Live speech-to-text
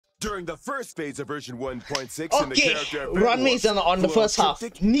During the first phase of version 1.6, and the character Runway is on the first half.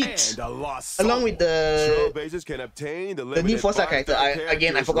 Neat. Along with the can obtain the new 4-star character.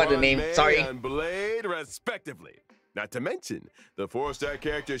 I forgot the name. Sorry. And Blade, respectively. Not to mention the 4-star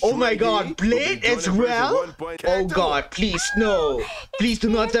character. Oh my god, Blade as well? Oh god, please no. Please do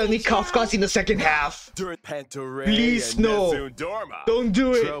not tell me Kafka's in the second half. Please no. Don't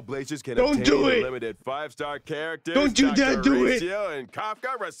do it. Don't do it. Limited 5-star characters. Don't you dare do it. And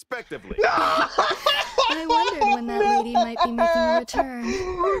Kafka, respectively. I wondered when that lady might be making a return.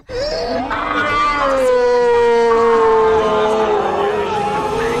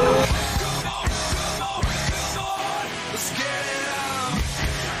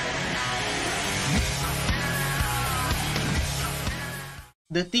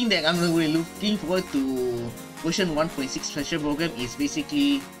 The thing that I'm really looking forward to version 1.6 special program is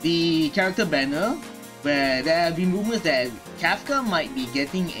basically the character banner, where there have been rumors that Kafka might be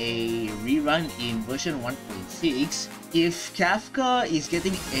getting a rerun in version 1.6. If Kafka is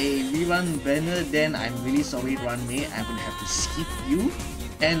getting a rerun banner, then I'm really sorry, Runway, I'm gonna have to skip you.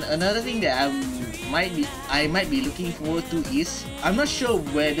 And another thing that I might be looking forward to is, I'm not sure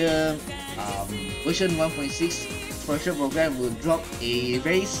whether version 1.6 special program will drop a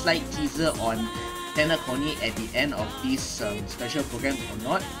very slight teaser on Tenakoni at the end of this special program or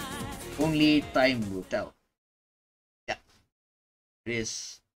not. Only time will tell. Yeah, it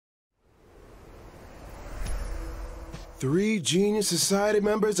is. 3 Genius Society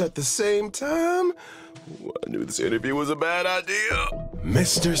members at the same time? I knew this interview was a bad idea.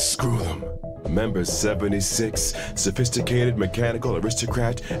 Mr. Screw'em, member 76, sophisticated mechanical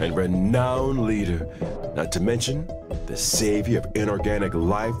aristocrat and renowned leader. Not to mention, the savior of inorganic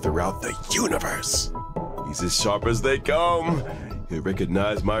life throughout the universe. He's as sharp as they come. He'll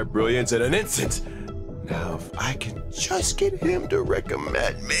recognize my brilliance in an instant. Now, if I can just get him to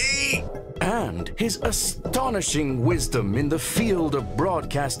recommend me. And his astonishing wisdom in the field of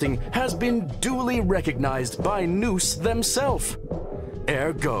broadcasting has been duly recognized by Noose themselves.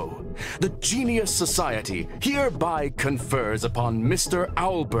 Ergo, the Genius Society hereby confers upon Mr.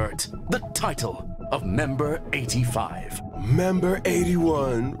 Owlbert the title of Member 85. Member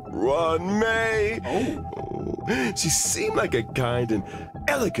 81, Ron May. Oh. She seemed like a kind and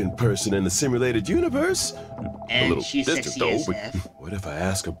elegant person in the simulated universe. And a little she's distant sexy though, as but F. what if I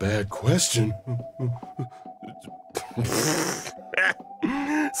ask a bad question? Since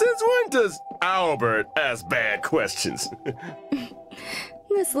when does Albert ask bad questions?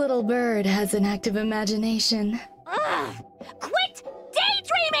 This little bird has an active imagination. Ugh! Quit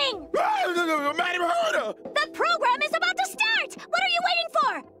daydreaming! The program is about to start! What are you waiting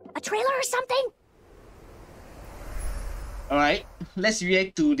for? A trailer or something? Alright, let's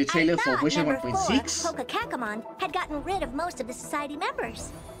react to the trailer for version Number 1.6. 4, Pokakakamon, had gotten rid of most of the society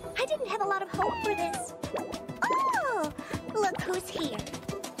members. I didn't have a lot of hope for this. Oh, look who's here.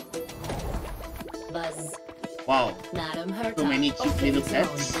 Buzz. Wow, Madam Herta. so many cute little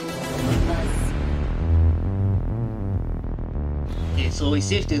pets. Okay, so it's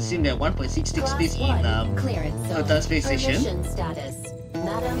safe to assume that 1.6 takes place in Herta Space Station. Mission status.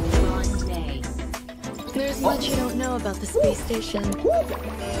 Madam Mundane. There's much you don't know about the space station.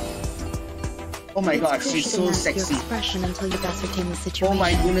 Oh my It's god, she's crucial to so mask your sexy. expression until you've ascertained the situation. Oh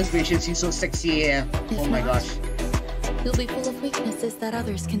my goodness gracious, she's so sexy. Yeah. Oh my not, gosh. You'll be full of weaknesses that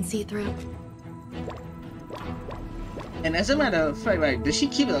others can see through. And as a matter of fact, right, does she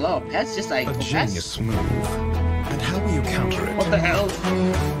keep a lot of pets just like A pets? genius move. And how will you counter it? What the hell?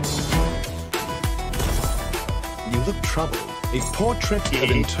 You look troubled. A portrait of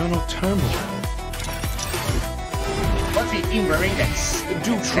internal turmoil. What's the theme wearing that's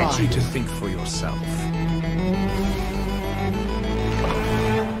Do try to think for yourself.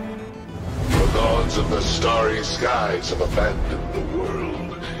 The gods of the starry skies have abandoned the world.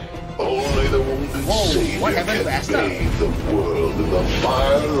 Only the wounded what savior happened to can Asta? bathe the world in the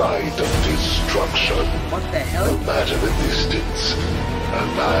firelight of destruction. What the hell? No matter the distance,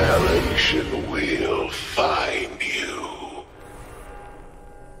 annihilation will find you.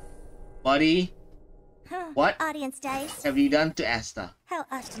 Buddy, what Audience dice. have you done to Asta? How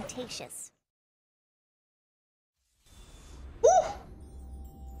ostentatious. Woo!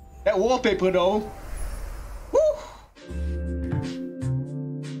 That wallpaper though. Woo!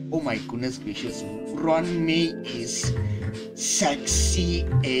 Oh my goodness gracious. Ron May is sexy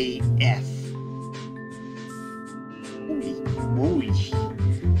AF. Holy moly.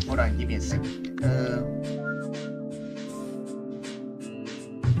 Hold on, give me a sec.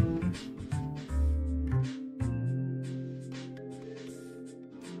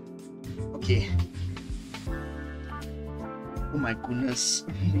 Okay. Oh my goodness,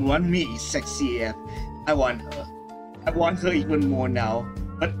 Runme is sexy AF. I want her. I want her even more now.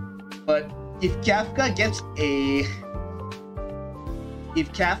 But if Kafka gets a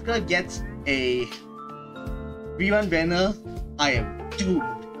rerun banner, I am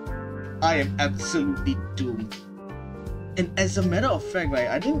doomed. I am absolutely doomed. And as a matter of fact, right,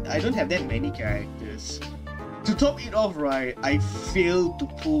 I don't have that many characters. To top it off, right, I failed to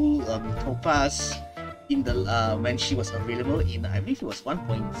pull Topaz in the when she was available in, I believe it was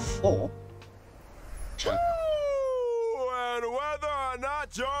 1.4. And whether or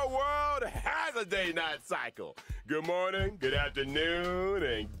not your world has a day-night cycle, good morning, good afternoon,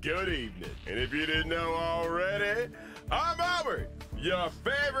 and good evening. And if you didn't know already, I'm Albert, your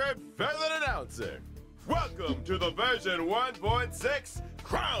favorite feathered announcer. Welcome to the version 1.6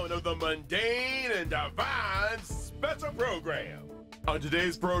 Crown of the Mundane and Divine special program. On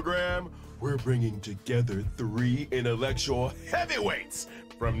today's program, we're bringing together 3 intellectual heavyweights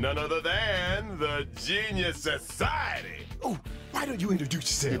from none other than the Genius Society. Oh, why don't you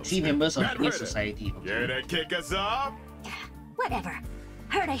introduce yourselves? The team members of Matt Genius Herder, Society. Care to kick us off? Whatever.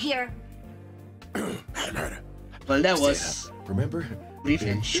 Herda here. Madam Herder. Well, that was Remember? brief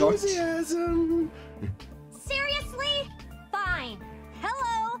and short. Enthusiasm. Seriously? Fine.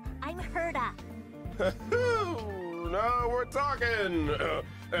 Hello, I'm Herda. Now we're talking.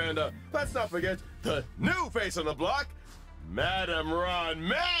 And let's not forget the new face on the block, Madam Ron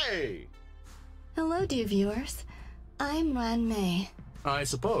May. Hello, dear viewers. I'm Ran May. I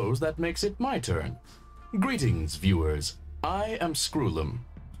suppose that makes it my turn. Greetings, viewers. I am Scroolum.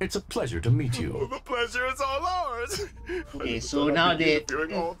 It's a pleasure to meet you. The pleasure is all ours. Okay, so now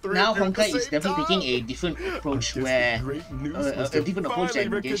Honkai is definitely taking a different approach where a different approach than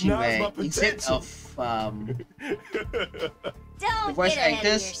Genshin, where instead of Don't the voice get ahead of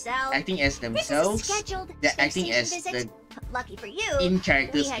actors yourself. acting as themselves, This is a scheduled they're acting station as visit. the Lucky for you,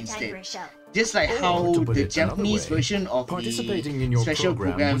 in-characters we had time for a instead. show. Just like Or, how to put the it another Japanese way, version of participating the in your special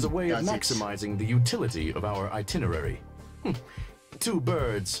program was a way of does it. maximizing the utility of our itinerary. 2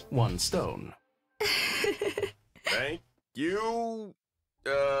 birds, 1 stone. Thank you.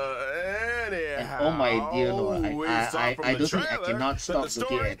 Anyhow, Oh my dear lord, we I saw from don't the think I trailer cannot that stop the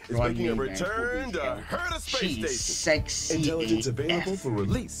looking story at is Ron making a May, man. return to Holy Herda Space She's Station. sexy Intelligence AF. available for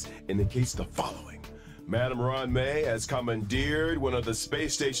release indicates the following. Madam Ron May has commandeered one of the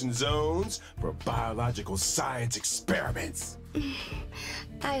space station zones for biological science experiments.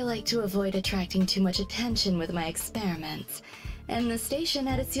 I like to avoid attracting too much attention with my experiments, and the station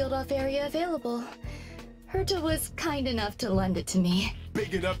had a sealed-off area available. Herta was kind enough to lend it to me.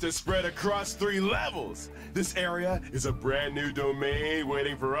 Big enough to spread across 3 levels. This area is a brand new domain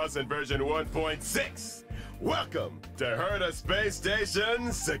waiting for us in version 1.6. Welcome to Herda Space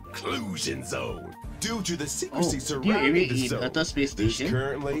Station Seclusion Zone. Due to the secrecy new surrounding area the in zone, Herta Space there's Station?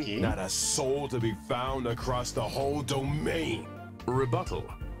 currently Okay. not a soul to be found across the whole domain. Rebuttal.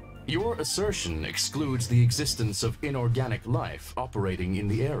 Your assertion excludes the existence of inorganic life operating in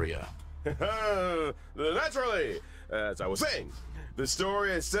the area. Naturally, as I was saying, the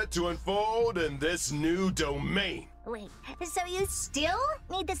story is set to unfold in this new domain. Wait, so you still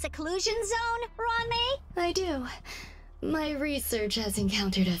need the seclusion zone, Ron May? I do. My research has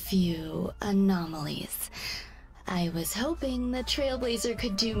encountered a few anomalies. I was hoping the Trailblazer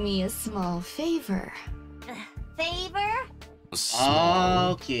could do me a small favor. Favor?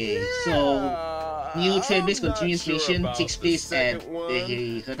 Okay, so new Trailblaze Continuous Mission takes place at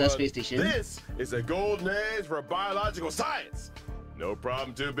the Herda Space Station. This is a golden age for biological science. No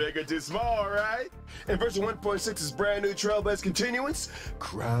problem too big or too small, right? And version 1.6's brand new Trailblaze Continuance,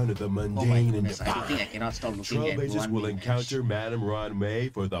 Crown of the Oh my Mundane and goodness, I don't think I Divine. cannot stop looking at Trailblazers Ron will May. encounter Madam Ron May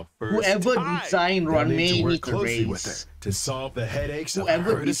for the first Whoever time. designed They'll Ron need May to work needs a closely with raise. her to solve the headaches of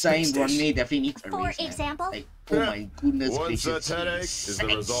Whoever Herda Space designed Ron Station. May definitely needs a For raise, man. example? Like, oh my goodness One gracious, such headache he's is the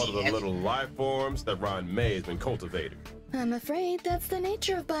result of the sexy. little life forms that Ron May has been cultivating. I'm afraid that's the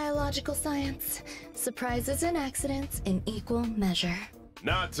nature of biological science. Surprises and accidents in equal measure.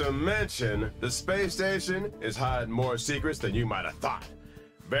 Not to mention, the space station is hiding more secrets than you might have thought.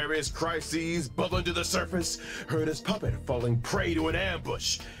 Various crises bubbling to the surface, Herda's puppet falling prey to an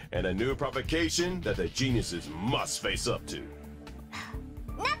ambush, and a new provocation that the geniuses must face up to.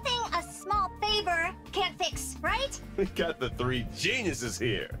 Nothing a small favor can't fix, right? We got the 3 geniuses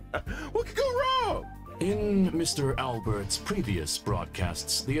here. What could go wrong? In Mr. Albert's previous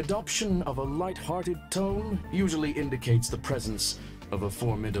broadcasts, the adoption of a light-hearted tone usually indicates the presence of a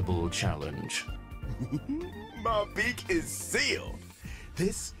formidable challenge. My beak is sealed.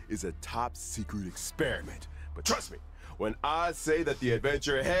 This is a top secret experiment. But trust me, when I say that the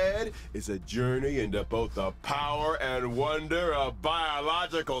adventure ahead is a journey into both the power and wonder of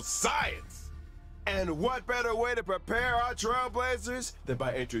biological science. And what better way to prepare our trailblazers than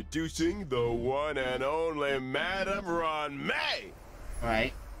by introducing the one and only Madame Ron May?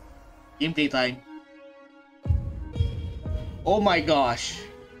 Alright. Gameplay time. Oh my gosh.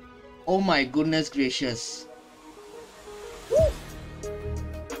 Oh my goodness gracious. Woo!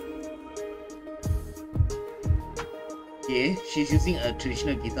 Okay, she's using a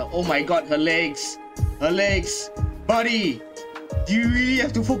traditional guitar. Oh my god, her legs! Her legs! Buddy! You really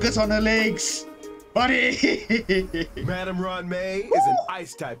have to focus on her legs! Buddy! Madame Ron May is an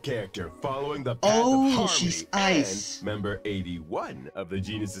ice-type character following the path of harmony she's ice. and member 81 of the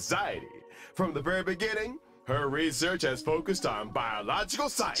Genius Society. From the very beginning, her research has focused on biological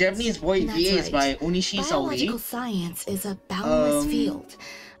science. Japanese Boy That's VA is right. by Onishi Biological Saori. science is a boundless field.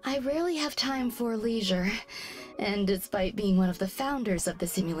 I rarely have time for leisure. And despite being one of the founders of the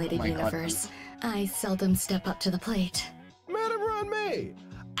simulated Oh my God, universe, I seldom step up to the plate. Madame Ron May,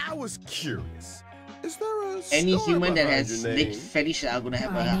 I was curious. Is there a Any story human that behind has your leg name? fetish are gonna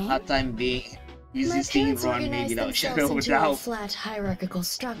have a My hard time being My resisting parents Ron May organized without shadow themselves of into a doubt. flat hierarchical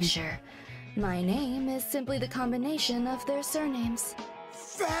structure. My name is simply the combination of their surnames.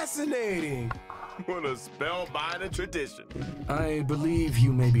 Fascinating. What a spellbinding tradition. I believe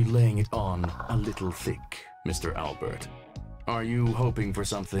you may be laying it on a little thick, Mr. Albert. Are you hoping for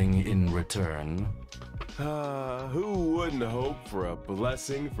something in return? Who wouldn't hope for a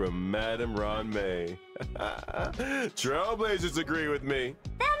blessing from Madame Ron May? Trailblazers agree with me.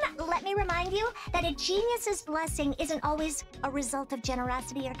 Then let me remind you that a genius's blessing isn't always a result of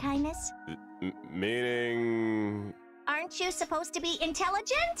generosity or kindness. Meaning... Aren't you supposed to be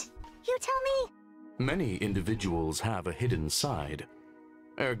intelligent? You tell me. Many individuals have a hidden side.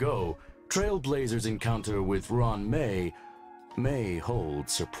 Ergo, Trailblazers' encounter with Ron may hold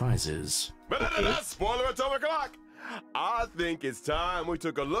surprises. Spoiler at 12 o'clock! I think it's time we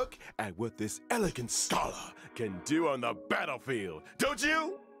took a look at what this elegant scholar can do on the battlefield. Don't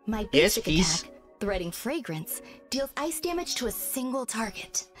you? My Yes, basic please. attack, Threading Fragrance, deals ice damage to a single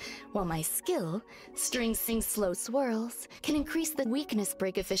target, while my skill, String Sing Slow Swirls, can increase the weakness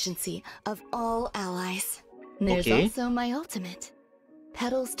break efficiency of all allies. There's Okay. also my ultimate,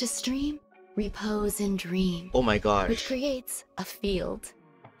 Petals to Stream, Repose and Dream, Oh my which gosh. creates a field.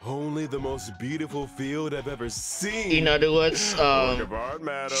 Only the most beautiful field I've ever seen. In other words, Work of art,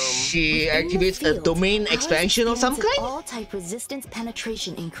 madam. she Within the activates a field, domain ours expansion of some experiences kind? all-type resistance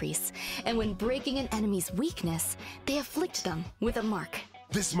penetration increase, and when breaking an enemy's weakness, they afflict them with a mark.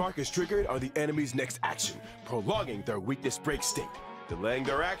 This mark is triggered on the enemy's next action, prolonging their weakness break state, delaying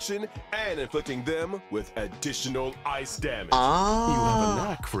their action, and inflicting them with additional ice damage. You have a Ah.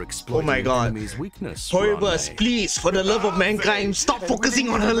 knack for exploiting my God. an enemy's weakness, Horribus, Ron May. please, for the love of mankind, stop focusing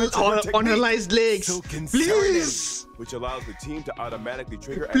on her lion's legs. Silken Please. Serenade, which allows the team to automatically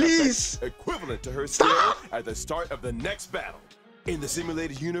trigger an Please. effect equivalent to her skill at the start of the next battle. In the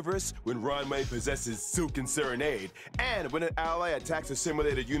simulated universe, when Ron May possesses Silken Serenade, and when an ally attacks a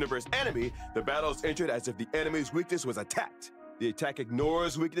simulated universe enemy, the battle is entered as if the enemy's weakness was attacked. The attack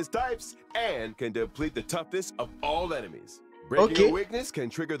ignores weakness types and can deplete the toughness of all enemies. Breaking Okay. a weakness can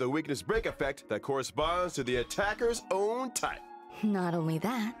trigger the weakness break effect that corresponds to the attacker's own type. Not only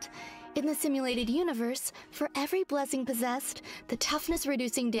that, in the simulated universe, for every blessing possessed, the toughness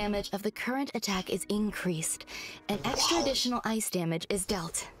reducing damage of the current attack is increased, and extra additional ice damage is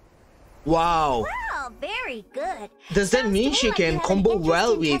dealt. Wow. Oh, very good. Does that Sounds mean to me she like you can had an combo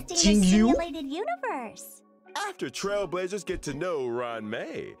well interesting with testing Jing the Liu? simulated universe. After Trailblazers get to know Ron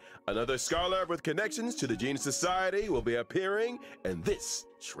May, another scholar with connections to the Genius Society will be appearing in this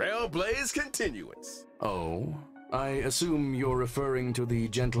Trailblaze Continuance. Oh, I assume you're referring to the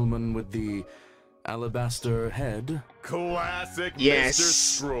gentleman with the alabaster head? Classic Yes.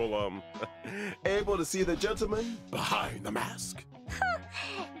 Mr. Scrollum. Able to see the gentleman behind the mask.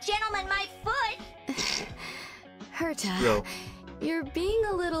 Gentlemen, my foot. Herta, Yo. you're being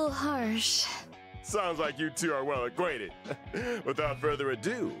a little harsh. Sounds like you two are well acquainted. Without further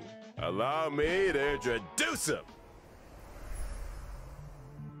ado, allow me to introduce him.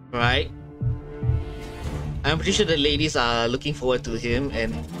 Right? I'm pretty sure the ladies are looking forward to him,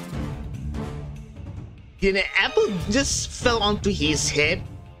 and an apple just fell onto his head.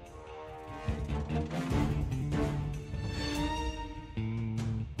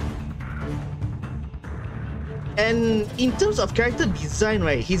 And in terms of character design,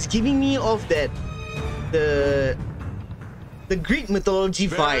 right, he's giving me off that the Greek mythology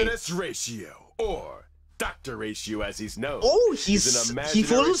vibe. Varanus Ratio, or Dr. Ratio as he's known. Oh, an he imaginary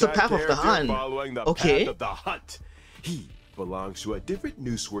follows the type path of the character hunt. Following the Okay. path of the hunt. He belongs to a different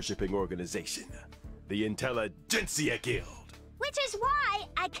noose-worshipping organization, the Intelligentsia Guild. Which is why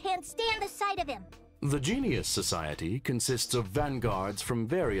I can't stand the sight of him. The Genius Society consists of vanguards from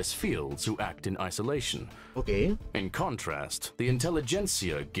various fields who act in isolation. Okay. In contrast, the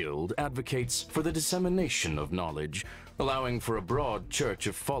Intelligentsia Guild advocates for the dissemination of knowledge, allowing for a broad church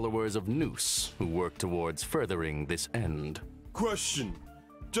of followers of Noose who work towards furthering this end. Question.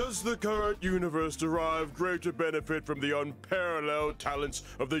 Does the current universe derive greater benefit from the unparalleled talents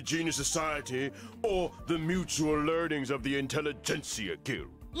of the Genius Society or the mutual learnings of the Intelligentsia Guild?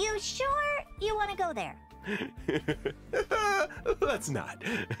 You sure you want to go there? Let's not.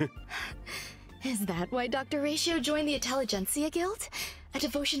 Is that why Dr. Ratio joined the Intelligentsia Guild? A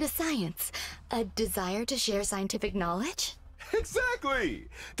devotion to science? A desire to share scientific knowledge? Exactly!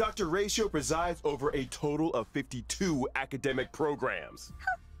 Dr. Ratio presides over a total of 52 academic programs.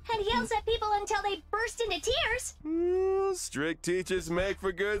 And yells at people until they burst into tears. Strict teachers make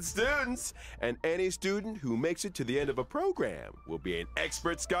for good students, and any student who makes it to the end of a program will be an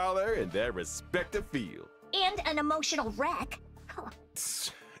expert scholar in their respective field. And an emotional wreck.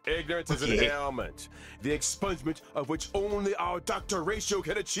 Ignorance is an ailment, the expungement of which only our Dr. Ratio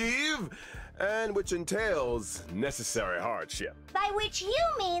can achieve, and which entails necessary hardship. By which you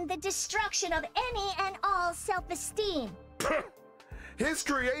mean the destruction of any and all self-esteem. His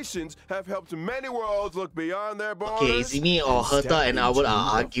creations have helped many worlds look beyond their borders. Okay, Zimi or Herta and Albert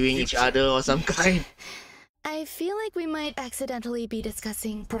are arguing each other or some kind. I feel like we might accidentally be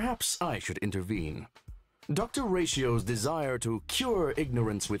discussing... Perhaps I should intervene. Dr. Ratio's desire to cure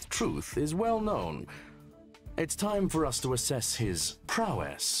ignorance with truth is well known. It's time for us to assess his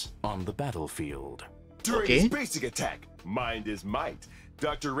prowess on the battlefield. During his basic attack, Mind is Might,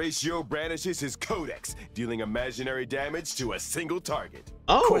 Dr. Ratio brandishes his codex, dealing imaginary damage to a single target.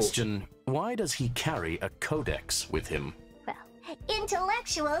 Question, why does he carry a codex with him? Well,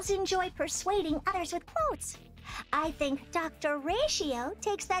 intellectuals enjoy persuading others with quotes. I think Dr. Ratio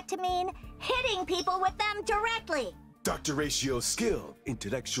takes that to mean hitting people with them directly. Dr. Ratio's skill,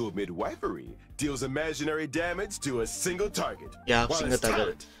 intellectual midwifery, deals imaginary damage to a single target. Yeah, while single his target.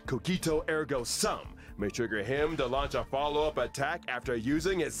 talent, Cogito Ergo Sum, may trigger him to launch a follow-up attack after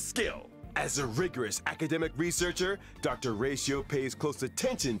using his skill. As a rigorous academic researcher, Dr. Ratio pays close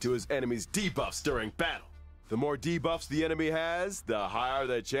attention to his enemy's debuffs during battle. The more debuffs the enemy has, the higher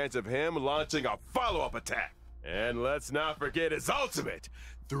the chance of him launching a follow-up attack. And let's not forget his ultimate,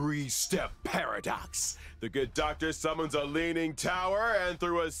 3-step paradox. The good doctor summons a leaning tower and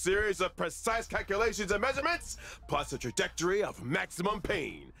through a series of precise calculations and measurements, plots a trajectory of maximum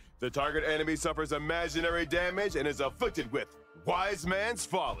pain. The target enemy suffers imaginary damage and is afflicted with Wise Man's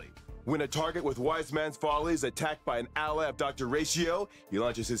Folly. When a target with Wise Man's Folly is attacked by an ally of Dr. Ratio, he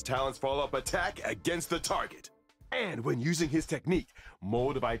launches his talent's follow-up attack against the target. And when using his technique,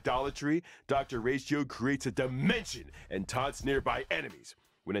 Mold of Idolatry, Dr. Ratio creates a dimension and taunts nearby enemies.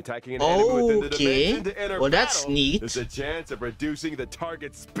 When attacking an enemy within the dimension to enter that's battle, neat. there's a chance of reducing the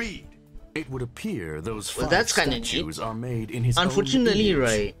target's speed. It would appear those 5 that's kinda statues are made in his Unfortunately, own image.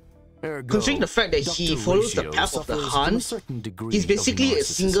 right? Ergo, Considering the fact that he Dr. follows the Ratio path of the suffers from a Hunt, certain degree he's of basically a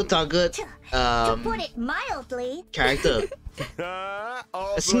single narcissism. target To put it mildly. character.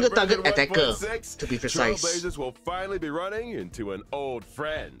 A single target attacker, to be precise. Trailblazers will finally be running into an old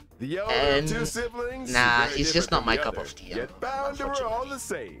friend. The younger And of 2 siblings. nah, is very he's just different not from my the cup other, of tea, Yet bound to we're all the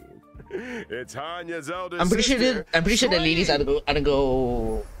same. It's Hanya's elder I'm pretty sure sister. the ladies are gonna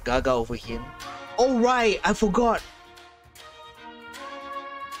go gaga over him. Oh right, I forgot.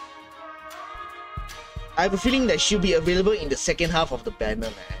 I have a feeling that she'll be available in the second half of the banner,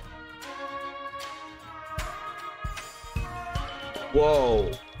 man.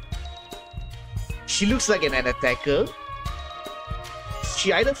 Whoa. She looks like an attacker.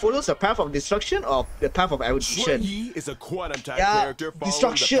 She either follows the path of destruction or the path of evolution. Yi is a quantum type Yeah, character following the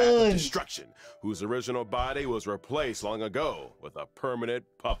path of destruction, whose original body was replaced long ago with a permanent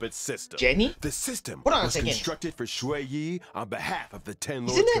puppet system. Jenny? The system Hold on a was second. constructed for Shui Yi on behalf of the Ten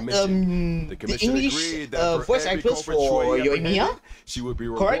Lords Isn't it Commission. the Commission English agreed that for voice every actress culprit for Shui Yi Yoimiya? apprehended, she would be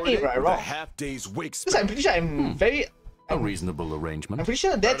Correct me rewarded if I'm with a wrong. half-day's wake Because I'm pretty sure A reasonable arrangement. I'm pretty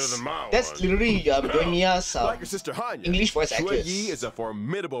sure that's than my that's one. literally Yoimiya's Like your sister Hanya, English voice Shui actress. Yi is a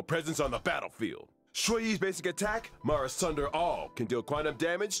formidable presence on the battlefield. Shui Yi's basic attack, Mar Asunder All, can deal quantum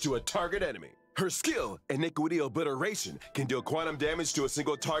damage to a target enemy. Her skill, Iniquity Obliteration, can deal quantum damage to a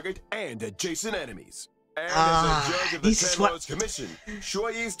single target and adjacent enemies. And as a judge of the this is Ten what- Lords Commission,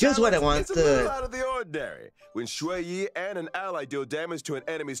 Shui Yi's Just what I talent is a little wanted. out of the ordinary. When Shui Yi and an ally deal damage to an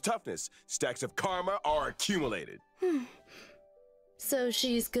enemy's toughness, stacks of karma are accumulated. So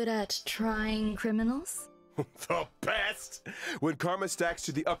she's good at trying criminals? The best! When karma stacks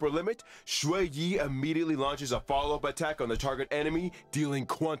to the upper limit, Shui Yi immediately launches a follow-up attack on the target enemy, dealing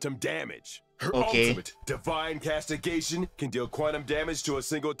quantum damage. Her ultimate, Divine Castigation, can deal quantum damage to a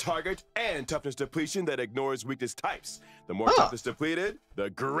single target and toughness depletion that ignores weakness types. The more toughness depleted, the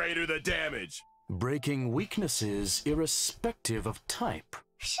greater the damage. Breaking weaknesses irrespective of type.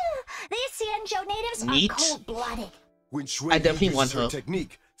 These Xianzhou natives Neat. are cold-blooded. When Shui I definitely uses want her her.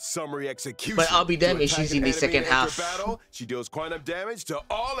 technique, Summary Execution, But I'll be damned to if she's attack in an the second enemy and enter half. battle, she deals quantum damage to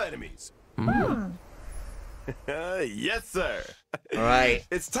all enemies. Yes, sir. Alright.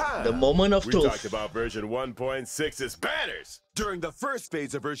 It's time. The moment of We truth. talked about version 1.6's banners. During the first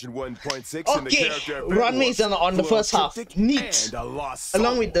phase of version 1.6, in the Okay, character Runway is on the full first of half. triptych Neat. and a lost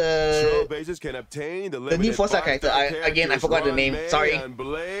Along soul. with the Trailblazers can obtain the new limited 4-star character. five-star Again, I characters forgot the name. Runway Sorry. and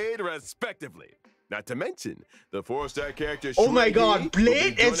Blade, respectively. Not to mention the 4-star character. Oh my Shui God, Yi Blade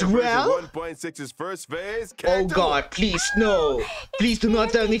will be as joining version well? 1.6's first phase. Oh character god, please no. Please do not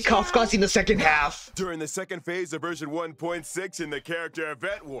tell me Kafka's in the second half. During the second phase of version 1.6 in the character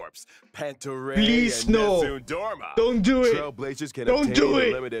event warps, Pantoray Please, and no. Nessun Dorma. Don't do it. Trailblazers can Don't obtain do the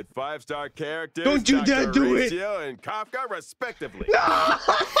it. limited 5-star characters. Don't you dare Dr. do it. Ratio and Kafka, respectively.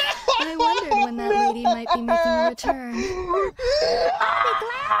 I wondered when that lady might be making a return. I'll be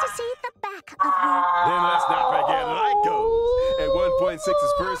glad to see the back of her. Then let's not forget Lycos. At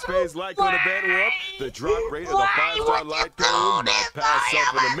 1.6's first phase Lycon event warp, the drop rate of the 5-star Lycon, my past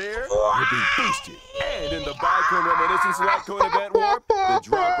self in the mirror, will be boosted. And in the Bicon Reminiscence Lycon event warp, the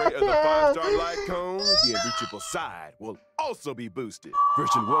drop rate of the 5-star Lycon, the Unreachable Side, will also be boosted.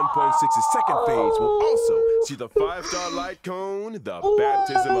 Version 1.6's second phase will also see the 5-star Lycon, the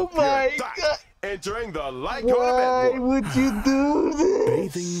Baptism of Pure Thought, entering the Lycon Why event warp. would you do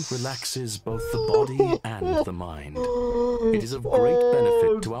this? Bathing relaxes both the body and the mind. It is of great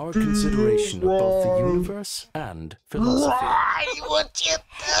benefit to our consideration of both the universe and philosophy. Why would you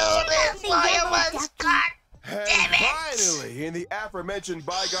do this? Fireman's God And damn it! finally, in the aforementioned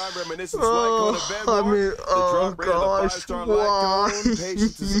Bygone Reminiscence Lycon event I warp, mean, the drop rate of the 5-star Lycon,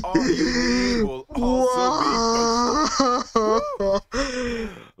 patience is all you need, will also be boosted.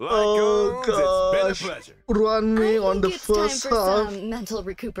 Lycons, it's been a pleasure. Runway I on the think it's time first for half some mental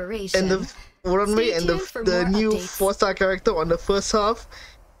recuperation. and the Runway Stay and tuned for the more new updates. 4-star character on the first half,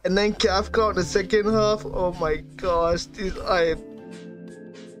 and then Kafka on the second half. Oh my gosh, this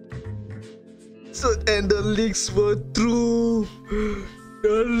So and the leaks were true.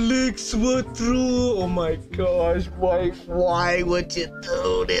 The leaks were true. Oh my gosh, why would you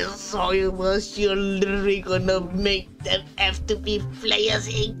do this? Soymas, you're literally gonna make them F2P players,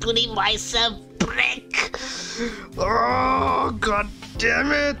 including myself, break. Oh god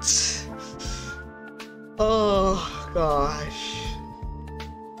damn it. Oh gosh.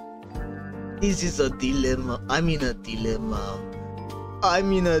 This is a dilemma. I'm in a dilemma.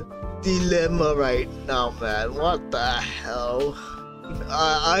 I'm in a dilemma right now, man. What the hell?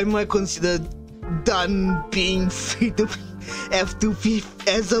 I might consider done being free to F2P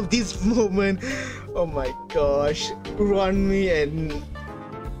as of this moment. Oh my gosh. Run me, and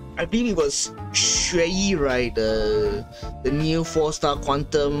I believe it was Shui, right? The new 4-star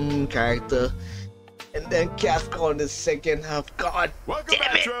quantum character. And then Kafka on the second half. God Welcome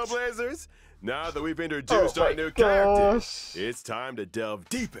damn back, it. Trailblazers. Now that we've introduced Oh our my new gosh. characters, it's time to delve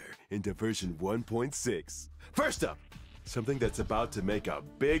deeper into version 1.6. First up, something that's about to make a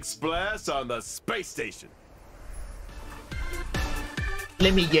big splash on the space station.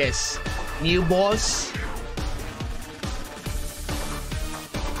 Let me guess. New boss?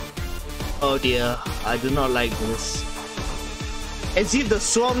 Oh dear, I do not like this. As if the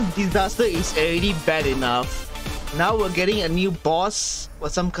swarm disaster is already bad enough. Now we're getting a new boss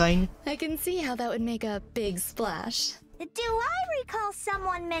of some kind. I can see how that would make a big splash. Do I recall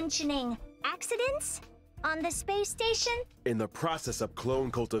someone mentioning accidents on the space station? In the process of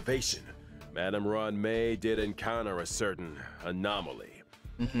clone cultivation, Madame Ron May did encounter a certain anomaly.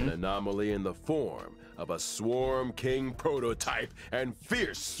 An anomaly in the form of a Swarm King prototype and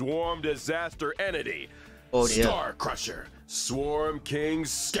fierce swarm disaster entity. Oh dear. Star Crusher, Swarm King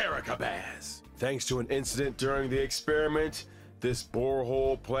Scaricabaz. Thanks to an incident during the experiment, this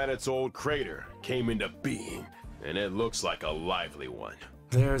borehole planet's old crater came into being, and it looks like a lively one.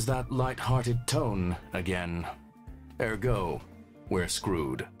 There's that light-hearted tone again. Ergo, we're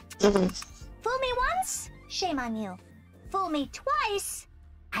screwed. Fool me once, shame on you. Fool me twice,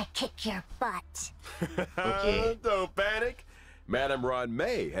 I kick your butt. Okay. Don't panic. Madame Ron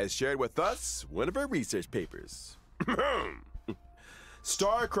May has shared with us one of her research papers.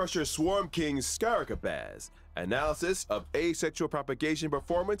 Star Crusher Swarm King's Scaricabaz. Analysis of asexual propagation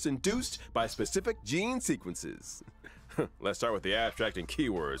performance induced by specific gene sequences. Let's start with the abstract and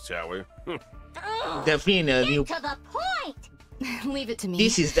keywords, shall we? Definitely a new. Get to the point! Leave it to me.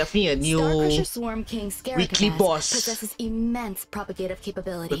 This is definitely a new Star Crusher Swarm King weekly Scaricabaz boss. possesses immense propagative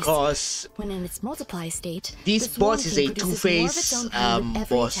capabilities. Because when in its multiply state, this the Swarm boss is King a produces more of its two-face own kind with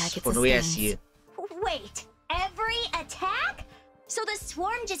every boss attack it from the way I sustains. see it. Wait, every attack? So the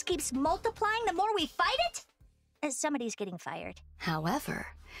swarm just keeps multiplying the more we fight it? Somebody's getting fired. However,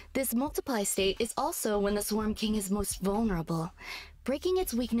 this multiply state is also when the Swarm King is most vulnerable. Breaking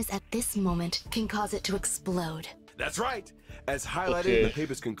its weakness at this moment can cause it to explode. That's right. As highlighted in the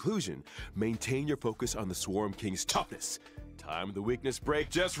paper's conclusion, maintain your focus on the Swarm King's toughness. Time the weakness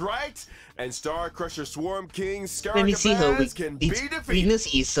break just right, and Star Crusher Swarm King Let me see her Scaricabaz can be its defeated.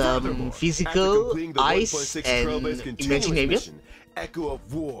 weakness is Furthermore, physical, after completing the ice, 1.6 and Trailblaze continuous imaginary. mission, Echo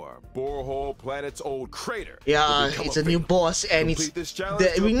of War, Borehole Planet's old crater. Yeah, will become it's a new boss, and Complete it's this challenge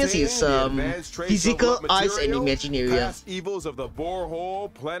the to weakness obtain is the advanced trace physical, level up ice, and material, imaginary. past evils of the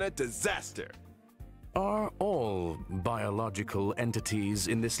Borehole Planet disaster. Are all biological entities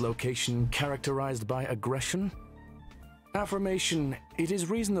in this location characterized by aggression? Affirmation, it is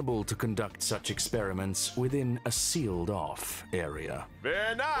reasonable to conduct such experiments within a sealed-off area.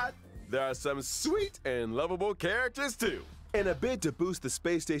 Fear not. There are some sweet and lovable characters too. In a bid to boost the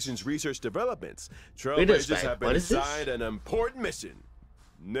space station's research developments, Trailblazers have been assigned an important mission.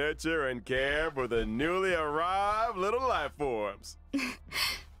 Nurture and care for the newly arrived little life forms.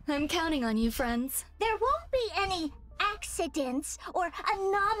 I'm counting on you, friends. There won't be any accidents or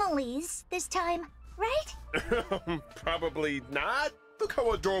anomalies this time, right? Probably not. Look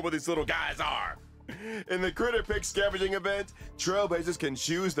how adorable these little guys are. In the Critter Pick scavenging event, Trailblazers can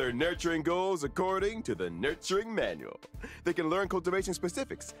choose their nurturing goals according to the Nurturing Manual. They can learn cultivation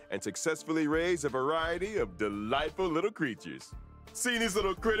specifics and successfully raise a variety of delightful little creatures. Seeing these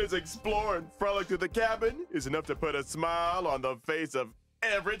little critters explore and frolic through the cabin is enough to put a smile on the face of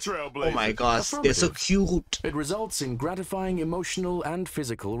every Trailblazer. Oh my gosh, they're so cute. It results in gratifying emotional and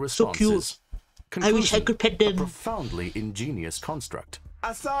physical responses. So cute. I wish I could pet them. A profoundly ingenious construct.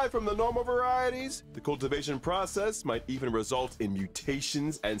 Aside from the normal varieties, the cultivation process might even result in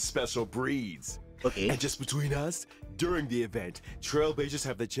mutations and special breeds. Okay. And just between us, during the event, Trailblazers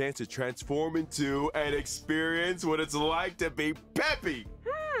have the chance to transform into and experience what it's like to be Peppy.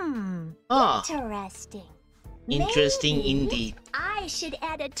 Interesting. Interesting Maybe indeed. I should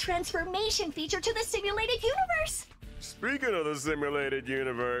add a transformation feature to the simulated universe. Speaking of the simulated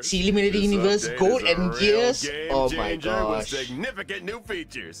universe, Simulated this universe, update gold is a and real gears? game Oh my changer with gosh. significant new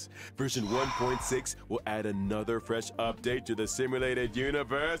features. Version 1.6 will add another fresh update to the simulated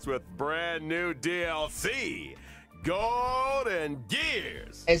universe with brand new DLC, Gold and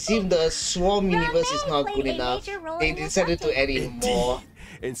Gears. As if the Swarm Your universe is man not played good a enough, major role they in this decided to update. add in more.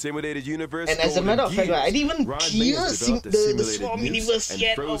 In simulated universe, And as a Gold matter of fact, Gears, I didn't even Ron clear May has developed a the simulated Swarm noose universe and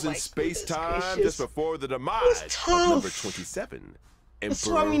yet. Oh frozen my space-time goodness just gracious. before the was demise of tough. number 27. The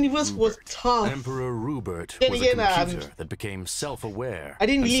Swarm universe was tough. Emperor Rupert Then was again, a computer that became self-aware I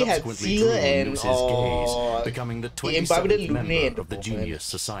didn't and really have subsequently Sealer drew and Noose's gaze, becoming the Embodied 27th Lune member and of the the Genius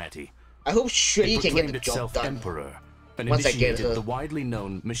Society. I hope sure you It can get proclaimed the job itself done. Emperor and Once I get initiated her. the widely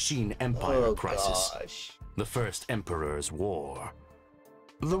known Machine Empire Oh crisis, gosh. the First Emperor's War.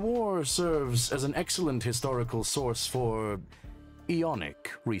 The war serves as an excellent historical source for Ionic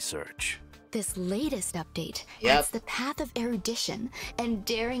research. This latest update Yep. adds the path of erudition and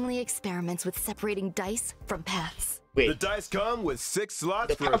daringly experiments with separating dice from paths. The Wait, dice come with 6 slots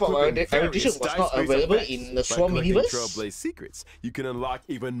The for path of equipping erudition various was not dice-based available effects. in the By Swarm collecting universe? Trailblaze secrets, you can unlock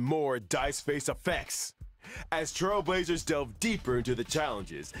even more dice-based effects. As Trailblazers delve deeper into the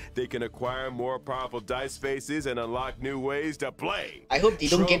challenges, they can acquire more powerful dice faces and unlock new ways to play. I hope they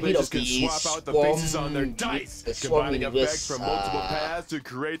don't get rid of Trailblazers can the swap out the Swarm, faces on their dice, the Swarm combining universe, effects from multiple paths to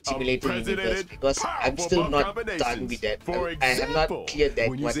create simulated universe, unprecedented, because I'm powerful still buff not combinations. done with that. For I have not example, cleared that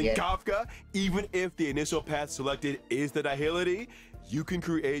when one using yet. Kafka, even if the initial path selected is the nihility, you can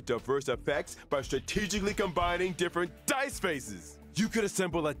create diverse effects by strategically combining different dice faces. You could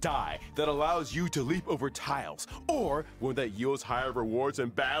assemble a die that allows you to leap over tiles, or one that yields higher rewards in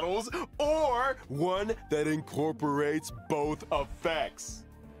battles, or one that incorporates both effects.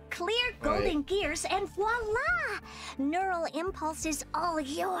 Clear golden gears and voila! Neural Impulse is all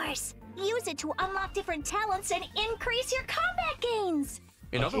yours. Use it to unlock different talents and increase your combat gains.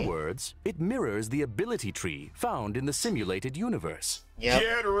 In other words, it mirrors the ability tree found in the simulated universe. Yep.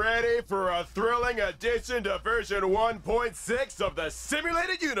 Get ready for a thrilling addition to version 1.6 of the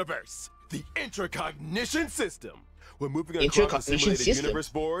simulated universe, the Intracognition System. When moving Intro across the cognition simulated system. universe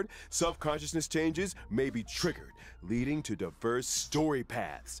board, self-consciousness changes may be triggered, leading to diverse story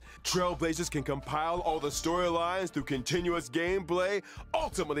paths. Trailblazers can compile all the storylines through continuous gameplay,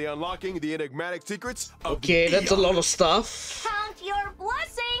 ultimately unlocking the enigmatic secrets of Okay, the that's a Eon. lot of stuff. Count your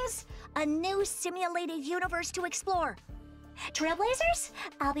blessings! A new simulated universe to explore. Trailblazers,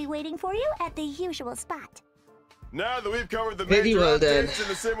 I'll be waiting for you at the usual spot. Now that we've covered the Very major well then. updates in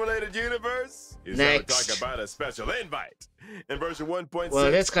the simulated universe, it's Next. time to talk about a special invite. In version 1.6, Well,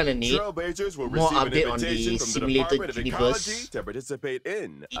 that's kinda neat. Trailblazers will More receive an update on the invitation from the simulated Department of universe. Ecology to participate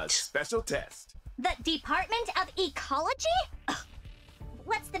in a special test. The Department of Ecology? Ugh.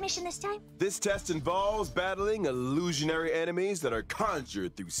 What's the mission this time? This test involves battling illusionary enemies that are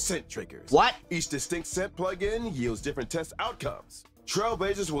conjured through scent triggers. What? Each distinct scent plugin yields different test outcomes.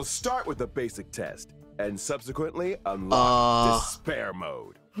 Trailblazers will start with the basic test and subsequently unlock Despair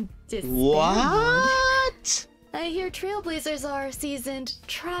Mode. Despair mode. What? I hear Trailblazers are seasoned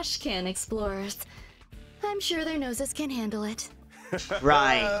trash can explorers. I'm sure their noses can handle it.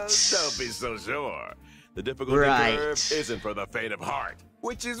 Right. Don't be so sure. The difficulty Right. curve isn't for the faint of heart.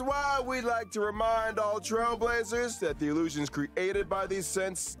 Which is why we'd like to remind all Trailblazers that the illusions created by these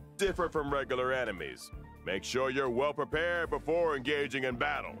scents differ from regular enemies. Make sure you're well prepared before engaging in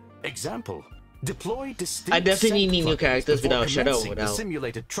battle. Example: deploy distinct I definitely scent need new plugins characters before without Shadow, commencing the without-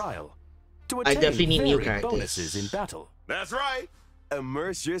 simulated trial to I attain definitely need new varied characters. bonuses in battle. That's right.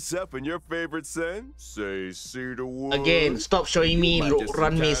 Immerse yourself in your favorite scent. Say cedarwood. Again, stop showing me You might just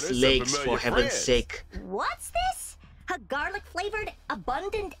Ranme's encounter some legs for familiar heaven's friends. sake. What's this? A garlic-flavored,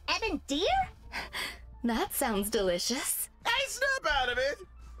 abundant ebon deer? That sounds delicious. Hey, snap out of it!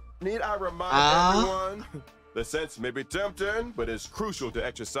 Need I remind everyone? The sense may be tempting, but it's crucial to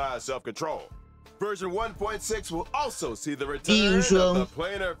exercise self-control. Version 1.6 will also see the return usual. of the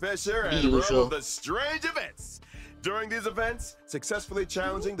planar fissure The and realm usual. of the strange events. During these events, successfully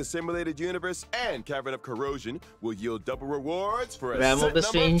challenging the simulated universe and Cavern of Corrosion will yield double rewards for a Realm set of the number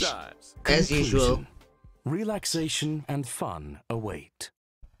Strange. of times. As usual. Conclusion. Relaxation and fun await.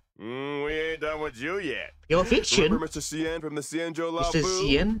 We ain't done with you yet. Your fiction? Remember Mr. Cien from the Cienjo Lao Mr. Fu?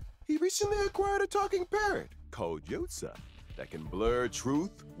 Cien? He recently acquired a talking parrot called Yotza that can blur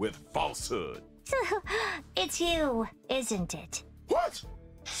truth with falsehood. It's you, isn't it? What?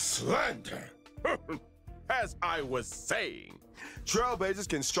 Slander! As I was saying, Trailblazers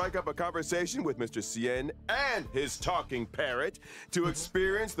can strike up a conversation with Mr. Cien and his talking parrot to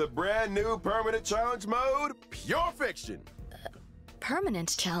experience the brand new permanent challenge mode, Pure Fiction.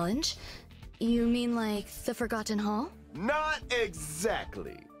 Permanent challenge? You mean like the Forgotten Hall? Not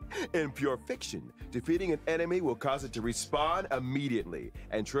exactly. In Pure Fiction, defeating an enemy will cause it to respawn immediately,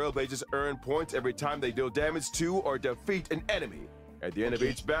 and Trailblazers earn points every time they deal damage to or defeat an enemy. At the end of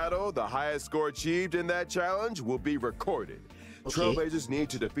each battle, the highest score achieved in that challenge will be recorded. Trailblazers need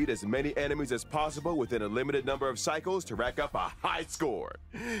to defeat as many enemies as possible within a limited number of cycles to rack up a high score.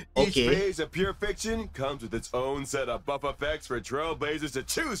 Each phase of Pure Fiction comes with its own set of buff effects for Trailblazers to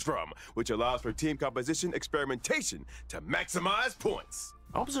choose from, which allows for team composition experimentation to maximize points.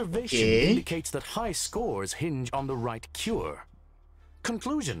 Observation indicates that high scores hinge on the right cure.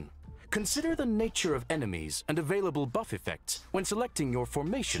 Conclusion: consider the nature of enemies and available buff effects when selecting your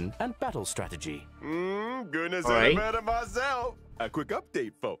formation and battle strategy. Goodness, All I'm right. ahead of myself. A quick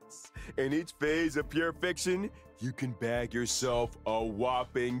update, folks. In each phase of Pure Fiction, you can bag yourself a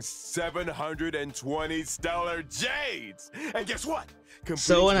whopping 720 stellar jades. And guess what? Completing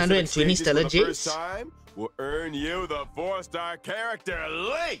So 120 specific stellar stages for the first jades? time will earn you the 4-star character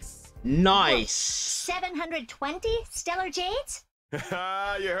links. Nice. 720 stellar jades? You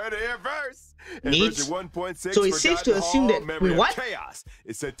heard it here first. In Neat. version 1.6, So it's safe to Forgotten assume Hall, that- Memory wait, of what? Chaos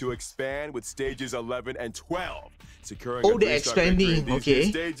is set to expand with stages 11 and 12. Securing Oh, a they're 3-star victory in expanding, these new okay.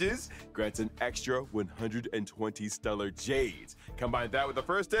 stages grants an extra 120 stellar jades. Combine that with the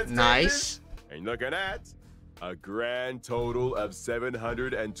first 10 stages, Nice. and you're looking at a grand total of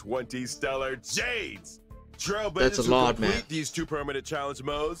 720 stellar jades. Trailblazers That's a who lot, complete man. these two permanent challenge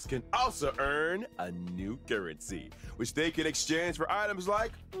modes can also earn a new currency, which they can exchange for items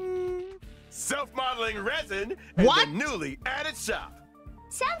like self-modeling resin and What? the newly added shop.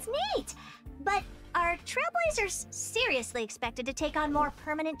 Sounds neat! But are Trailblazers seriously expected to take on more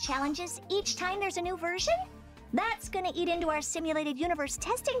permanent challenges each time there's a new version? That's gonna eat into our simulated universe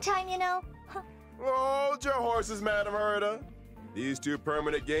testing time, you know. Hold your horses, Madam Herda. These two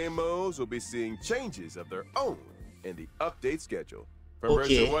permanent game modes will be seeing changes of their own in the update schedule. From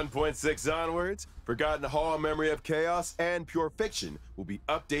Okay. version 1.6 onwards, Forgotten Hall, Memory of Chaos, and Pure Fiction will be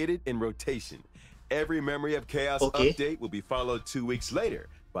updated in rotation. Every Memory of Chaos Okay. update will be followed 2 weeks later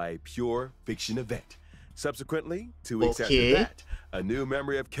by a Pure Fiction event. Subsequently, 2 weeks after that, a new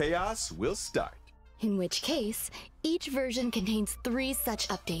Memory of Chaos will start. In which case, each version contains 3 such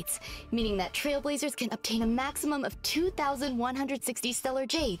updates, meaning that Trailblazers can obtain a maximum of 2,160 Stellar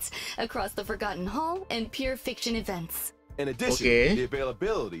Jades across the Forgotten Hall and Pure Fiction events. In addition, the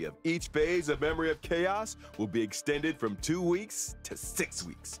availability of each phase of Memory of Chaos will be extended from 2 weeks to 6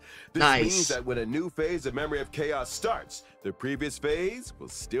 weeks. This means that when a new phase of Memory of Chaos starts, the previous phase will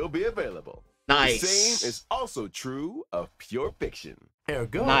still be available. The same is also true of Pure Fiction.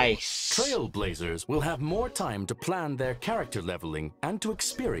 Ergo, Trailblazers will have more time to plan their character leveling and to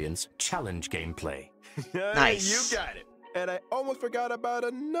experience challenge gameplay. You got it. And I almost forgot about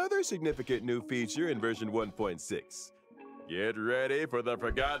another significant new feature in version 1.6. Get ready for the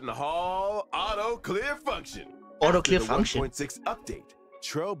Forgotten Hall auto clear function. Auto clear function. 1.6 update.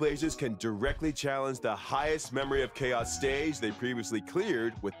 Trailblazers can directly challenge the highest Memory of Chaos stage they previously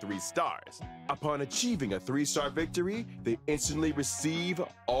cleared with 3 stars. Upon achieving a 3-star victory, they instantly receive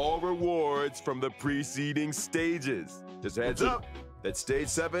all rewards from the preceding stages. Just a heads up that stage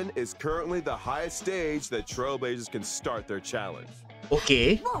 7 is currently the highest stage that Trailblazers can start their challenge.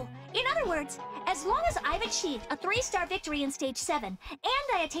 Whoa, in other words, as long as I've achieved a 3-star victory in Stage 7, and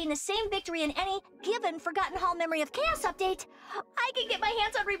I attain the same victory in any given Forgotten Hall Memory of Chaos update, I can get my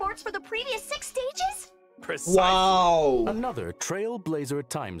hands on rewards for the previous 6 stages? Precisely. Wow. Another Trailblazer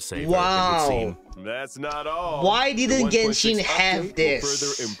time saver, wow. it would seem. That's not all. Why didn't Genshin have this?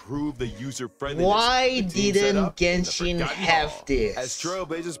 Further improve the user-friendliness. Why didn't Genshin have this? As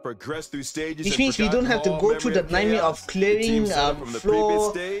Trailblazers progress through stages, which means we don't have to go through the nightmare of clearing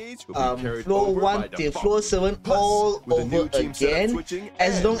floor 1 till floor 7 all over again,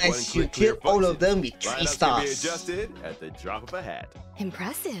 as long as you clear all of them with 3 stars. At the drop of a hat.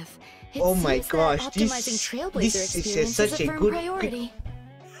 Impressive. It oh my gosh, optimizing Trailblazer is such a good priority.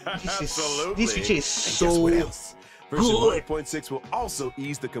 Absolutely. This feature is so Version 1.6 will also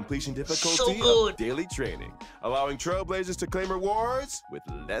ease the completion difficulty of daily training, allowing Trailblazers to claim rewards with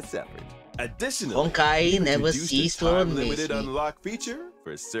less effort. Additionally, Honkai never ceased to amaze me. Time-limited unlock feature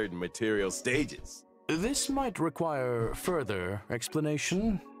for certain material stages. This might require further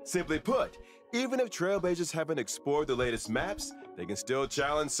explanation. Simply put, even if Trailblazers haven't explored the latest maps, they can still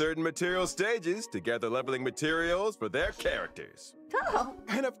challenge certain material stages to gather leveling materials for their characters. Oh.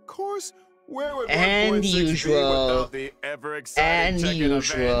 And of course, where would 1.6 be without the ever-exciting check-in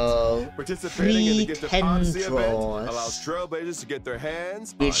event? Participating in the Gift of Odyssey event allows Trailblazers to get their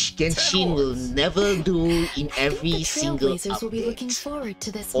hands which Genshin will never do in every single Trailblazers will be looking forward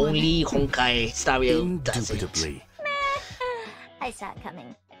to this Only Honkai Star Rail does it. Indubitably. I saw it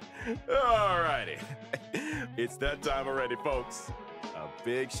coming. Alrighty, it's that time already, folks. A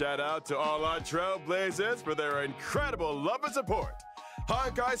big shout out to all our Trailblazers for their incredible love and support.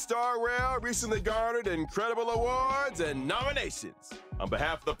 Honkai Star Rail recently garnered incredible awards and nominations. On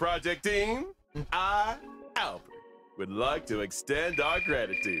behalf of the project team, I, Albert, would like to extend our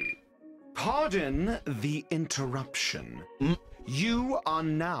gratitude. Pardon the interruption. You are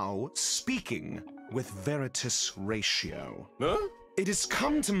now speaking with Veritas Ratio. Huh? It has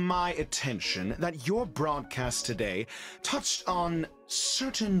come to my attention that your broadcast today touched on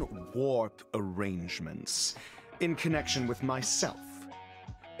certain warp arrangements in connection with myself.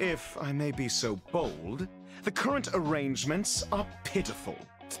 If I may be so bold, the current arrangements are pitiful.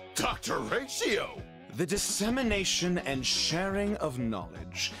 Dr. Ratio! The dissemination and sharing of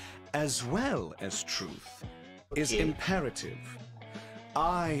knowledge, as well as truth, is imperative.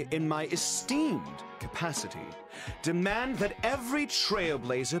 I, in my esteemed capacity, demand that every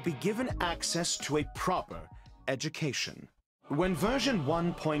Trailblazer be given access to a proper education. When version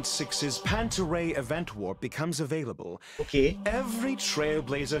 1.6's Pantaray Event Warp becomes available, every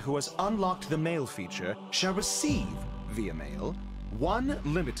Trailblazer who has unlocked the mail feature shall receive, via mail, 1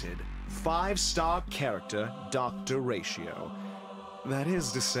 limited 5-star character Dr. Ratio. That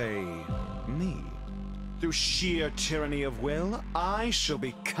is to say, me. Through sheer tyranny of will, I shall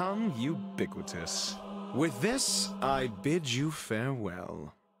become ubiquitous. With this, I bid you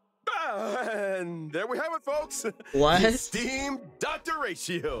farewell. And there we have it, folks. What? Esteemed Dr.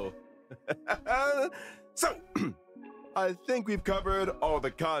 Ratio. So, I think we've covered all the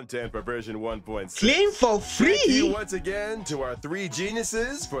content for version 1.6. Claim for free? Thank you once again to our 3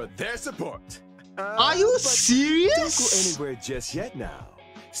 geniuses for their support. Are you serious? Don't go anywhere just yet now.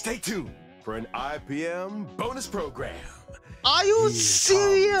 Stay tuned for an IPM bonus program. Are you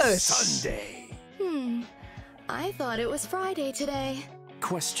serious? Sunday. I thought it was Friday today.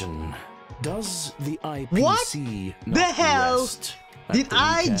 Question. Does the IPC What the hell did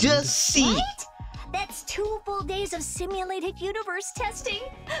I just see? What? That's 2 full days of simulated universe testing.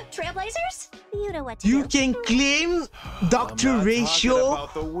 Trailblazers, you know what to You do. can claim Dr. Ratio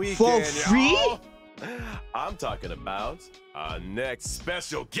for free? Y'all. I'm talking about our next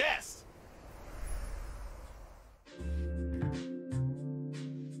special guest.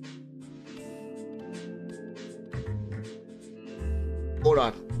 Hold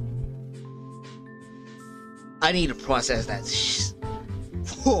on. I need to process that.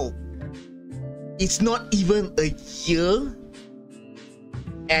 Whoa. It's not even a year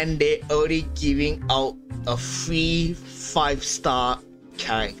and they're already giving out a free 5-star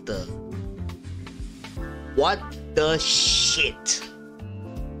character. What the shit?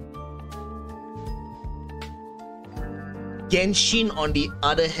 Genshin, on the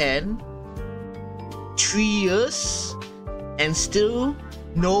other hand, 3 years and still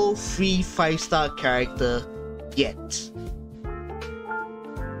no free 5-star character yet.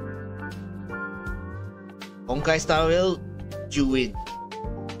 Honkai Star Rail, you win.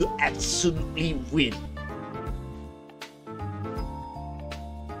 You absolutely win.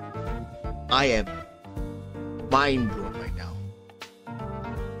 I am mind blown right now.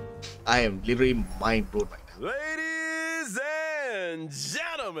 I am literally mind blown right now. Ladies and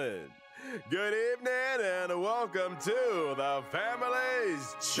gentlemen, good evening and welcome to the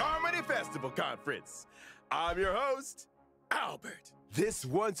Family's Charmony Festival Conference. I'm your host, Albert. This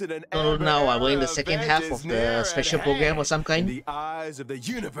once in an So now we're in the era second event half is of near the at special hand. program of some kind. The eyes of the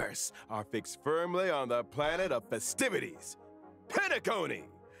universe are fixed firmly on the planet of festivities, Penacony.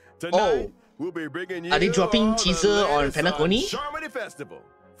 Tonight, we'll be bringing you Are they dropping all the teaser on latest Penacony? Charmony Festival.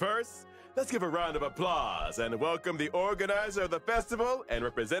 First, let's give a round of applause and welcome the organizer of the festival and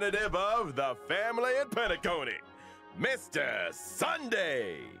representative of the family in Penacony, Mr.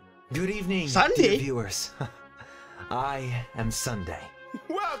 Sunday. Good evening, Sunday? dear viewers. I am Sunday.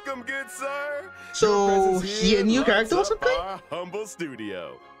 Welcome, good sir. So, Your presence he a here new lights character or up something? our humble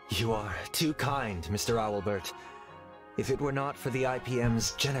studio. You are too kind, Mr. Owlbert. If it were not for the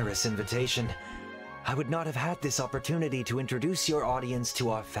IPM's generous invitation, I would not have had this opportunity to introduce your audience to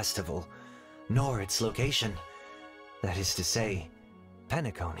our festival, nor its location. That is to say,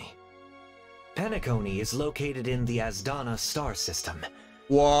 Penacony. Penacony is located in the Asdana star system.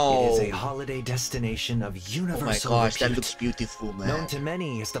 Wow. It is a holiday destination of Oh my universal gosh, that repute, looks beautiful, man. known to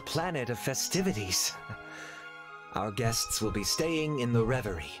many as the planet of festivities. Our guests will be staying in the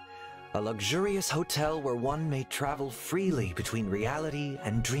Reverie, a luxurious hotel where one may travel freely between reality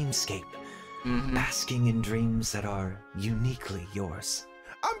and dreamscape, basking in dreams that are uniquely yours.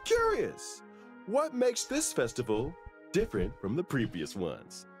 I'm curious, what makes this festival different from the previous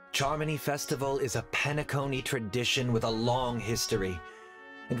ones? Charmony Festival is a Penacony tradition with a long history,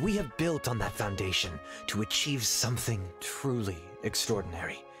 and we have built on that foundation to achieve something truly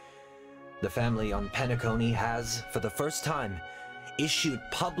extraordinary. The family on Penacony has, for the first time, issued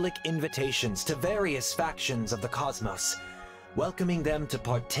public invitations to various factions of the cosmos, welcoming them to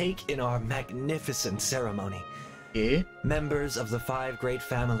partake in our magnificent ceremony. Eh? Members of the 5 great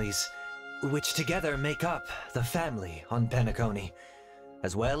families, which together make up the family on Penacony,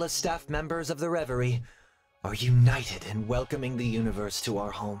 as well as staff members of the Reverie, are united in welcoming the universe to our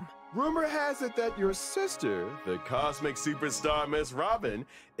home. Rumor has it that your sister, the cosmic superstar Miss Robin,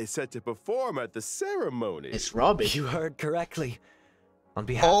 is set to perform at the ceremony. It's Robin. You heard correctly. On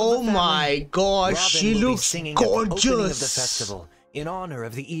behalf Oh of the family, my gosh, Robin she will be looks singing at the opening of the gorgeous. festival in honor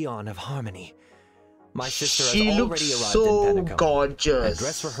of the Eon of Harmony. My sister She has looks already arrived so in Penacony, gorgeous. and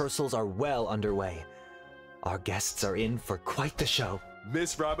dress rehearsals are well underway. Our guests are in for quite the show.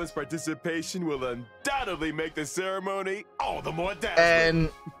 Miss Robin's participation will undoubtedly make the ceremony all the more dazzling. And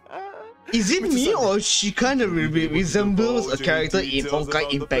is it Mr. me Sunday, or she kind of resembles a character in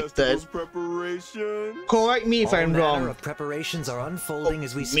Honkai Impacted? Correct me if All I'm manner wrong. of preparations are unfolding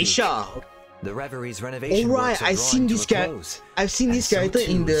as we speak. Misha. The Reverie's renovation Alright, works are I've seen drawing this to a character. close, I've seen and this so character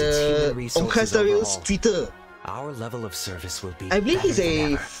in too is its human the resources Honkai Star Rail's overhaul. Twitter. Our level of service will be I believe better he's than a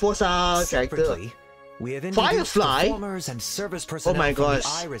ever. 4-star character. Separately, we have introduced Firefly? performers and service personnel my from gosh.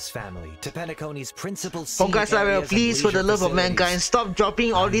 the Iris family to Penacony's principal Honkai Star Rail, please, for the love of mankind, stop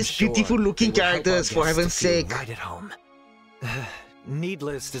dropping all these beautiful looking characters, for heaven's sake. Right at home.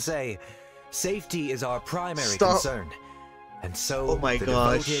 Needless to say, safety is our primary Stop. concern. And so, Oh my the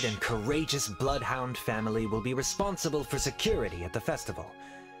gosh. devoted and courageous Bloodhound family will be responsible for security at the festival.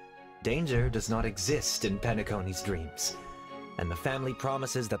 Danger does not exist in Penacony's dreams, and the family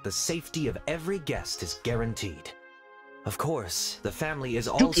promises that the safety of every guest is guaranteed. Of course, the family is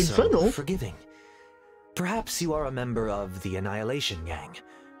Duke also Inferno? forgiving. Perhaps you are a member of the Annihilation Gang,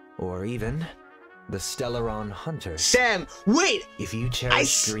 or even the Stellaron Hunters. Sam, wait! If you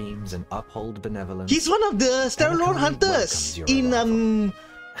cherish dreams and uphold benevolence, he's one of the Stellaron Hunters in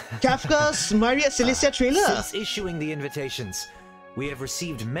Kafka's Maria Celestia trailer. Since issuing the invitations, we have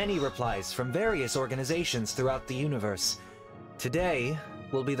received many replies from various organizations throughout the universe. Today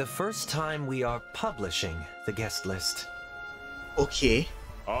will be the first time we are publishing the guest list. Okay.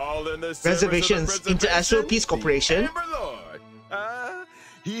 All in the Reservations, Interastral Peace Corporation.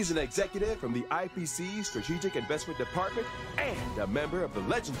 He's an executive from the IPC Strategic Investment Department and a member of the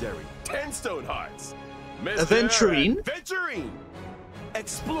legendary 10 Stone Hearts. Aventurine.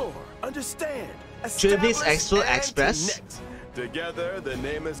 Explore, understand, Trailblaze Expo Express. Connect. Together, the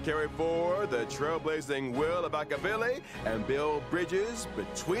nameless carry forward the trailblazing will of Akavili and build bridges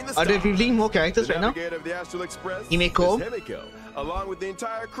between the stars. Are they revealing more characters right now? Navigator of the Astral Express, Himeko. Himeko, along with the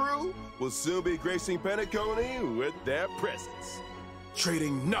entire crew, will soon be gracing Penacony with their presence.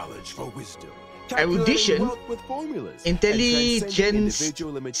 Trading knowledge for wisdom. Erudition, with formulas,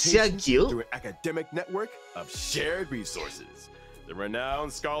 Intelligentsia Guild, through an academic network of shared resources. The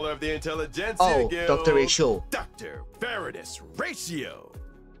renowned scholar of the Intelligentsia Guild, Dr. Ratio. Dr. Veritas Ratio.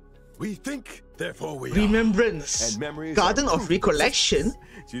 We think, therefore we Remembrance, are. And memories Garden of Recollection.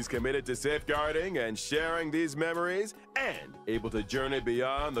 She's committed to safeguarding and sharing these memories and able to journey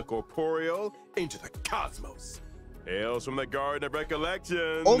beyond the corporeal into the cosmos. Hails from the Garden of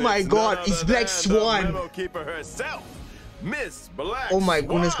Recollection. Oh my god, it's Black Swan. The memo keeper herself, Miss Black Oh my Swan.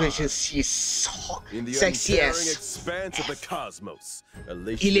 goodness gracious, she's so In the sexy uncaring as expanse of the cosmos.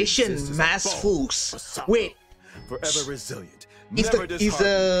 Elation Mass Fools. Wait, forever resilient. I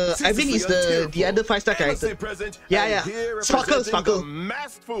think it's the other 5-star character. Yeah. Sparkle.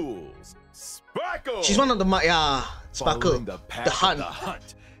 Masked Fools. Sparkle. She's one of the Sparkle. The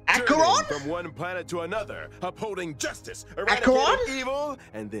hunt. Acheron? From one planet to another, upholding justice, eradicating evil,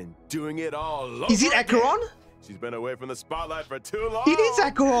 and then doing it all over. Is it Acheron? She's been away from the spotlight for too long. It is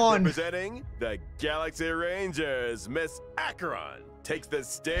Acheron. Representing the Galaxy Rangers, Miss Acheron takes the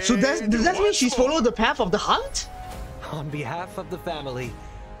stage. So does that mean she's followed the path of the hunt? On behalf of the family,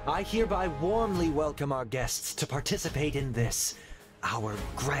 I hereby warmly welcome our guests to participate in this, our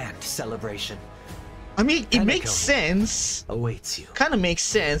grand celebration. I mean, it makes sense. Awaits you. Kind of makes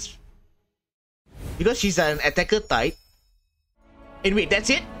sense. Because she's an attacker type. And wait, that's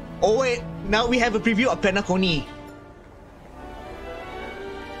it? Oh wait, now we have a preview of Penacony.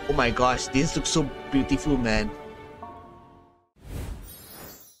 Oh my gosh, this looks so beautiful, man.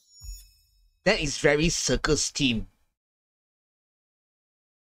 That is very circus theme.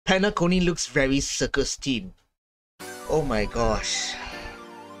 Penacony looks very circus theme. Oh my gosh.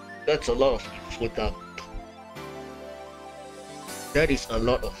 That's a lot of info dump. That is a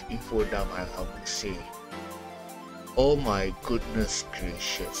lot of info dump, I would say. Oh my goodness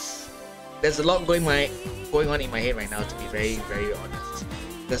gracious. There's a lot going on in my head right now, to be very, very honest.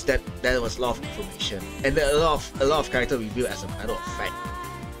 Because that was a lot of information. And there are a lot of character review as a matter of fact.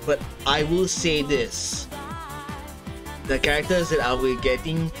 But I will say this. The characters that I will be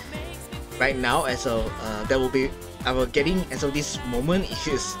getting right now as of getting as of this moment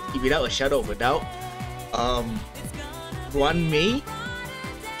is, without a shadow of a doubt, Ruan Mei,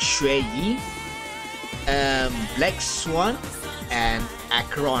 Xue Yi, Black Swan, and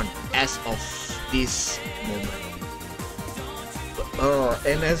Acheron as of this moment.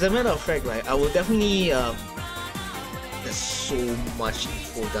 And as a matter of fact, right, I will definitely there's so much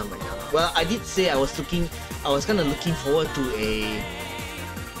info done right now. Well, I did say I was kind of looking forward to a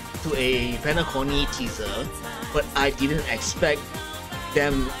Penacony teaser, but I didn't expect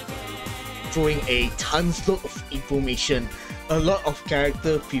them throwing a tons load of information, a lot of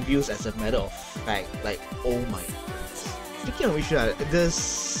character previews as a matter of fact. Like, oh my goodness. Speaking of which, I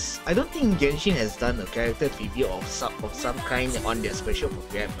don't think Genshin has done a character preview of some kind on their special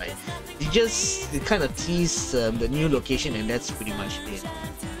program, right? They kind of tease the new location, and that's pretty much it.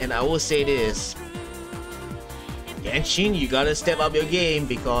 And I will say this, Genshin, you gotta step up your game,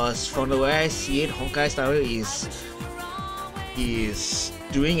 because from the way I see it, Honkai Star Rail is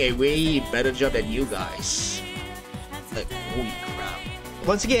doing a way better job than you guys. Like, holy crap.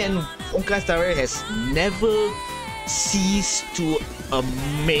 Once again, Honkai Star Rail has never ceased to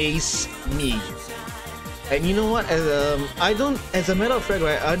amaze me. And you know what? As a matter of fact,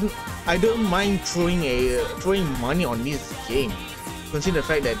 right, I don't mind throwing money on this game, considering the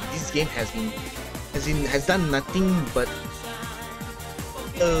fact that this game has done nothing but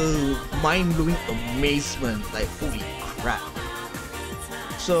mind-blowing amazement. Like, holy crap.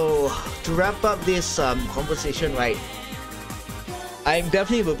 So to wrap up this conversation, right, I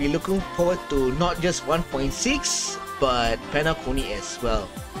definitely will be looking forward to not just 1.6 but Penacony as well.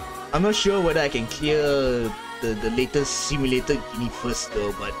 I'm not sure whether I can clear the latest simulator genie first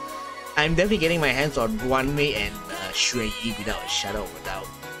though, but I'm definitely getting my hands on Wanmei and Xueyi without a shadow of a doubt.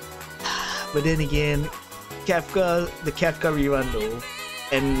 But then again, the Kafka rerun though,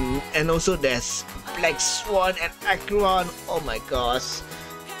 and also there's Black Swan and Acheron. Oh my gosh,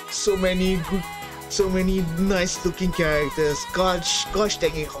 so many good, so many nice looking characters. Gosh,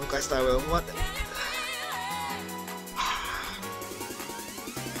 dang it, Honkai Star Rail, what?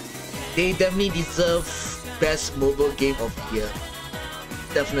 They definitely deserve best mobile game of the year.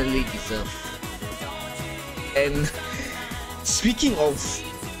 Definitely deserve. And speaking of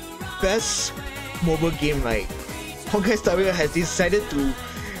best mobile game, right? Honkai Star Rail has decided to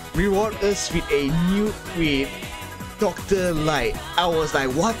reward us with Dr. Light. I was like,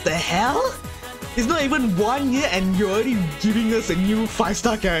 what the hell? It's not even 1 year and you're already giving us a new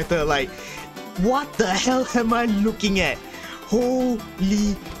 5-star character. Like, what the hell am I looking at?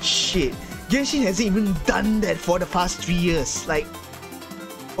 Holy shit. Genshin hasn't even done that for the past 3 years. Like,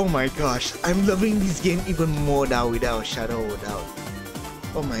 oh my gosh. I'm loving this game even more now without a shadow of a doubt.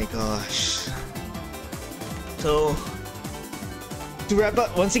 Oh my gosh. So, to wrap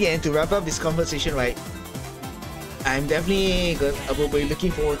up this conversation, right? I will be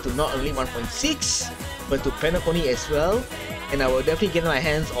looking forward to not only 1.6 but to Penacony as well, and I will definitely get my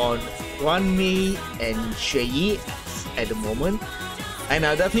hands on Wanmei and Xueyi at the moment, and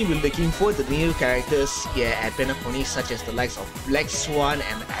I'll definitely be looking forward to the new characters at Penacony, such as the likes of Black Swan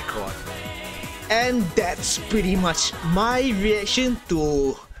and Acheron. And that's pretty much my reaction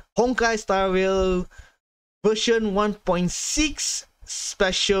to Honkai Star Rail version 1.6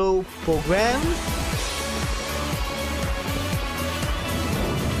 special program.